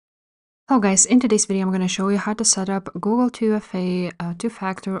Hello guys, in today's video I'm going to show you how to set up Google 2FA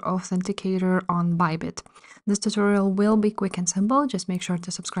two-factor authenticator on ByBit. This tutorial will be quick and simple. Just make sure to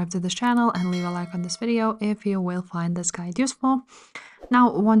subscribe to this channel and leave a like on this video if you will find this guide useful.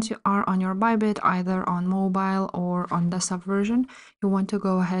 Now, once you are on your ByBit, either on mobile or on desktop version, you want to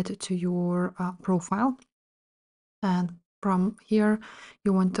go ahead to your profile. And from here,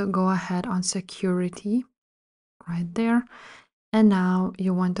 you want to go ahead on security right there. And now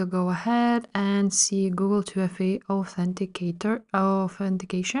you want to go ahead and see Google 2FA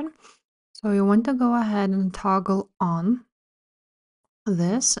authentication. So you want to go ahead and toggle on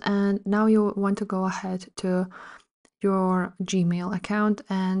this. And now you want to go ahead to your Gmail account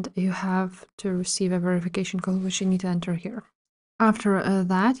and you have to receive a verification code which you need to enter here. After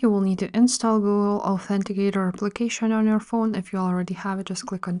that, you will need to install Google Authenticator application on your phone. If you already have it, just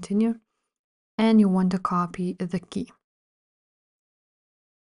click continue. And you want to copy the key.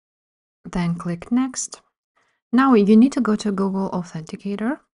 Then click next. Now you need to go to Google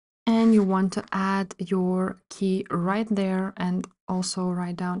Authenticator and you want to add your key right there and also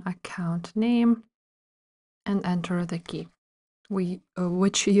write down account name and enter the key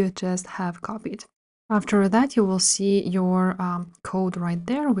which you just have copied. After that, you will see your code right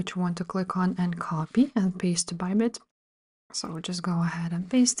there, which you want to click on and copy and paste to ByBit. So just go ahead and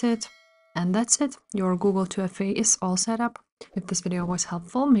paste it. And that's it. Your Google 2FA is all set up. If this video was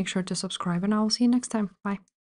helpful, make sure to subscribe and I will see you next time. Bye.